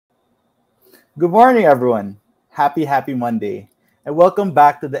Good morning, everyone. Happy Monday. And welcome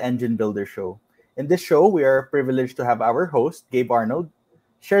back to the Engine Builder Show. In this show, we are privileged to have our host, Gabe Arnold,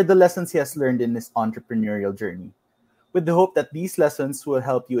 share the lessons he has learned in his entrepreneurial journey, with the hope that these lessons will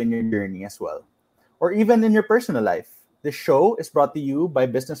help you in your journey as well, or even in your personal life. This show is brought to you by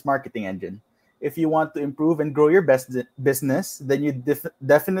Business Marketing Engine. If you want to improve and grow your best business, then you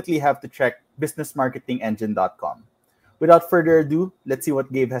definitely have to check businessmarketingengine.com. Without further ado, let's see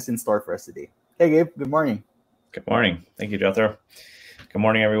what Gabe has in store for us today. Hey, Gabe, good morning. Good morning. Thank you, Jethro. Good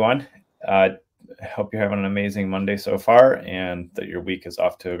morning, everyone. I hope you're having an amazing Monday so far and that your week is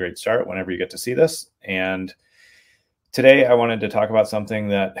off to a great start whenever you get to see this. And today I wanted to talk about something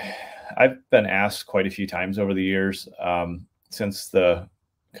that I've been asked quite a few times over the years since the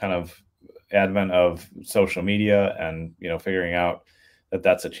kind of advent of social media and, figuring out that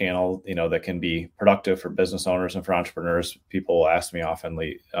that's a channel, that can be productive for business owners and for entrepreneurs. People ask me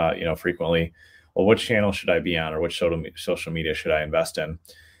frequently, well, which channel should I be on, or which social media should I invest in?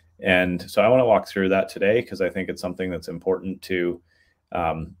 And so I want to walk through that today because I think it's something that's important to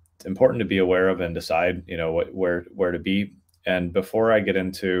be aware of and decide, where to be. And before I get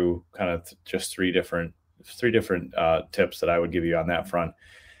into kind of just three different tips that I would give you on that front,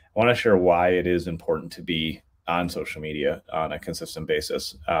 I want to share why it is important to be on social media on a consistent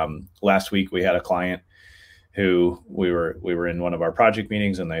basis. Last week we had a client who we were in one of our project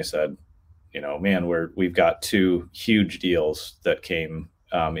meetings, and they said, man, we've got two huge deals that came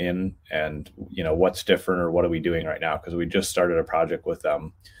in, and what's different, or what are we doing right now? Because we just started a project with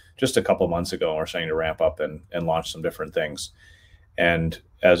them just a couple months ago, and we're starting to ramp up and launch some different things. And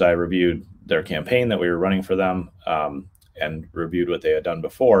as I reviewed their campaign that we were running for them and reviewed what they had done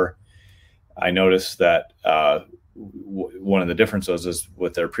before, I noticed that one of the differences is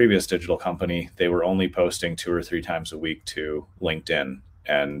with their previous digital company, they were only posting 2 or 3 times a week to LinkedIn.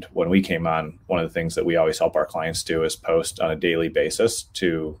 And when we came on, one of the things that we always help our clients do is post on a daily basis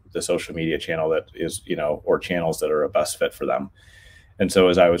to the social media channel that is, or channels that are a best fit for them. And so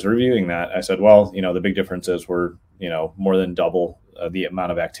as I was reviewing that, I said, well, the big difference is we're, more than double the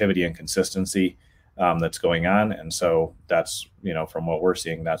amount of activity and consistency that's going on. And so that's, from what we're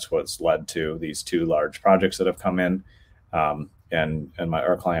seeing, that's what's led to these 2 large projects that have come in. And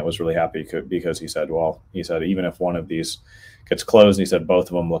our client was really happy because he said, even if one of these gets closed, he said, both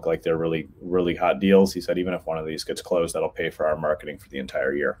of them look like they're really, really hot deals. He said, even if one of these gets closed, that'll pay for our marketing for the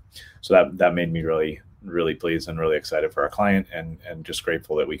entire year. So that made me really, really pleased and really excited for our client, and just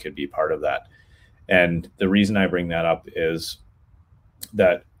grateful that we could be part of that. And the reason I bring that up is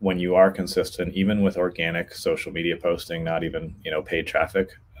that when you are consistent, even with organic social media posting, not even, paid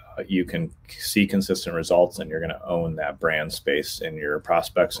traffic, you can see consistent results, and you're going to own that brand space in your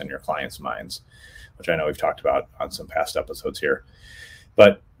prospects and your clients' minds, which I know we've talked about on some past episodes here.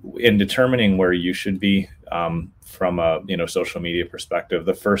 But in determining where you should be from a social media perspective,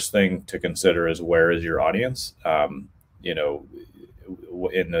 the first thing to consider is, where is your audience? In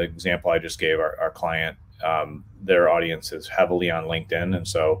the example I just gave, our client, their audience is heavily on LinkedIn, and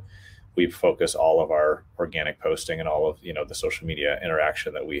so we focus all of our organic posting and all of the social media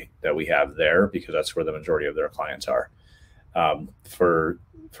interaction that we have there, because that's where the majority of their clients are.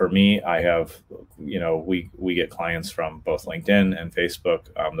 For me, I have we get clients from both LinkedIn and Facebook.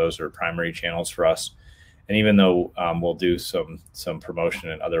 Those are primary channels for us. And even though we'll do some promotion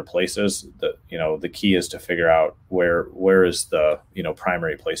in other places, the key is to figure out where is the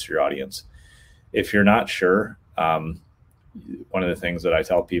primary place for your audience. If you're not sure, one of the things that I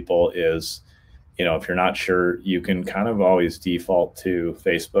tell people is, if you're not sure, you can kind of always default to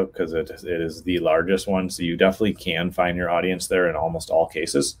Facebook because it is the largest one. So you definitely can find your audience there in almost all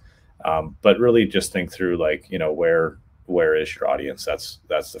cases. But really just think through, where is your audience? That's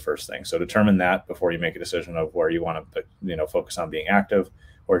the first thing. So determine that before you make a decision of where you want to, focus on being active.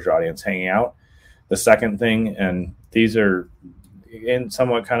 Where's your audience hanging out? The second thing, and these are in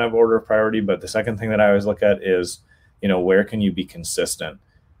somewhat kind of order of priority, but the second thing that I always look at is, where can you be consistent?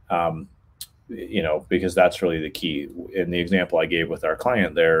 Because that's really the key. In the example I gave with our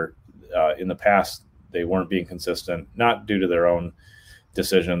client there, in the past, they weren't being consistent, not due to their own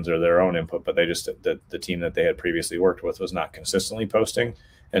decisions or their own input, but they just, the team that they had previously worked with was not consistently posting.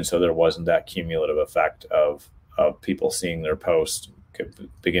 And so there wasn't that cumulative effect of people seeing their post,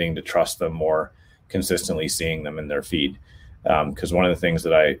 beginning to trust them more, consistently seeing them in their feed. Because one of the things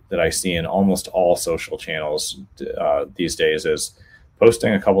that I see in almost all social channels these days is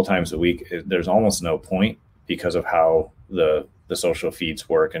posting a couple times a week. There's almost no point because of how the social feeds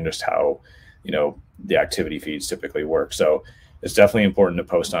work and just how the activity feeds typically work. So it's definitely important to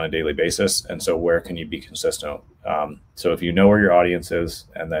post on a daily basis. And so where can you be consistent? So if you know where your audience is,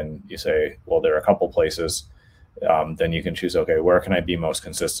 and then you say, well, there are a couple places, then you can choose, okay, where can I be most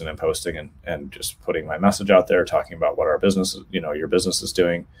consistent in posting and just putting my message out there, talking about what our business, your business is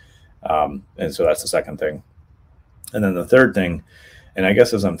doing. And so that's the second thing. And then the third thing, and I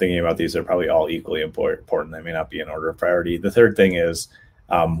guess as I'm thinking about these, they're probably all equally important. They may not be in order of priority. The third thing is,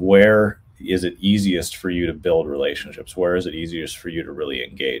 where is it easiest for you to build relationships? Where is it easiest for you to really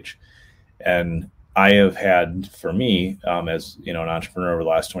engage? And I have had, for me, as an entrepreneur over the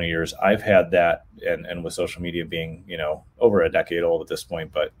last 20 years, I've had that, and with social media being, over a decade old at this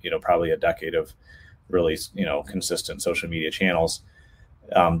point, but, probably a decade of really, consistent social media channels,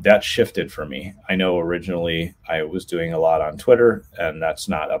 that shifted for me. I know originally I was doing a lot on Twitter, and that's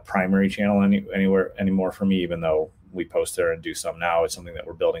not a primary channel anywhere anymore for me, even though we post there and do some now. It's something that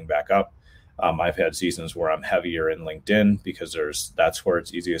we're building back up. I've had seasons where I'm heavier in LinkedIn because that's where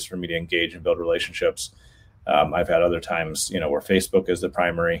it's easiest for me to engage and build relationships. I've had other times, where Facebook is the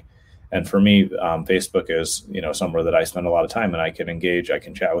primary. And for me, Facebook is, somewhere that I spend a lot of time, and I can engage, I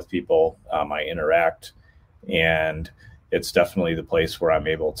can chat with people, I interact, and it's definitely the place where I'm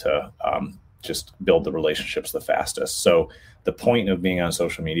able to just build the relationships the fastest. So the point of being on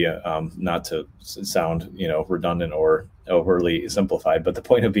social media, not to sound, redundant or overly simplified, but the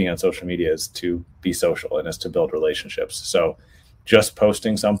point of being on social media is to be social and is to build relationships. So just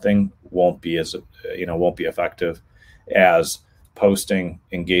posting something won't be effective as posting,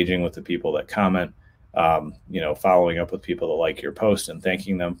 engaging with the people that comment, following up with people that like your post and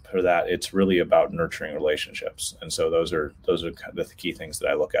thanking them for that. It's really about nurturing relationships. And so those are the key things that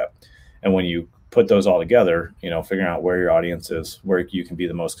I look at. And when you put those all together, figuring out where your audience is, where you can be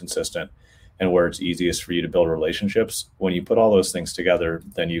the most consistent, and where it's easiest for you to build relationships, when you put all those things together,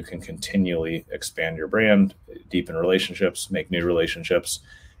 then you can continually expand your brand, deepen relationships, make new relationships,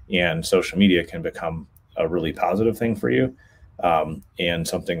 and social media can become a really positive thing for you, and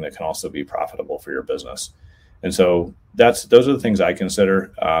something that can also be profitable for your business. And so those are the things I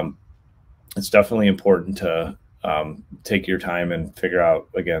consider. It's definitely important to take your time and figure out,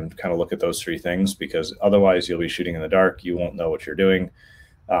 again, kind of look at those three things, because otherwise you'll be shooting in the dark. You won't know what you're doing.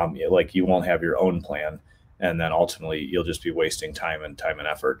 You won't have your own plan. And then ultimately you'll just be wasting time and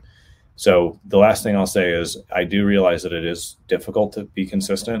effort. So the last thing I'll say is I do realize that it is difficult to be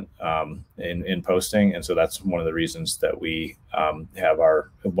consistent in posting. And so that's one of the reasons that we have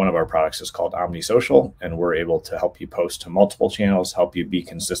one of our products is called OmniSocial, and we're able to help you post to multiple channels, help you be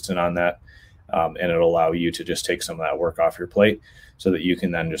consistent on that. And it'll allow you to just take some of that work off your plate so that you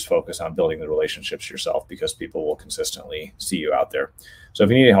can then just focus on building the relationships yourself, because people will consistently see you out there. So if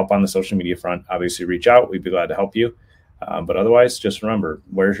you need help on the social media front, obviously reach out. We'd be glad to help you. But otherwise, just remember,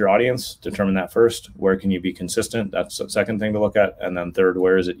 where's your audience? Determine that first. Where can you be consistent? That's the second thing to look at. And then third,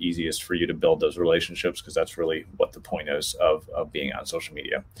 where is it easiest for you to build those relationships? Because that's really what the point is of being on social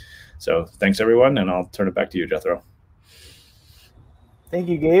media. So thanks, everyone. And I'll turn it back to you, Jethro. Thank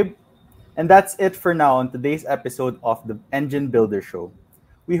you, Gabe. And that's it for now on today's episode of the Engine Builder Show.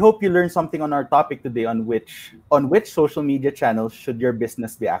 We hope you learned something on our topic today on which social media channels should your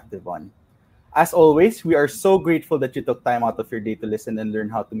business be active on. As always, we are so grateful that you took time out of your day to listen and learn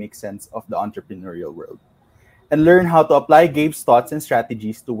how to make sense of the entrepreneurial world, and learn how to apply Gabe's thoughts and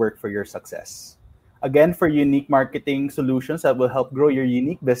strategies to work for your success. Again, for unique marketing solutions that will help grow your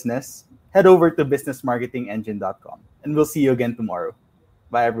unique business, head over to businessmarketingengine.com. And we'll see you again tomorrow.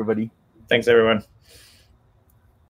 Bye, everybody. Thanks, everyone.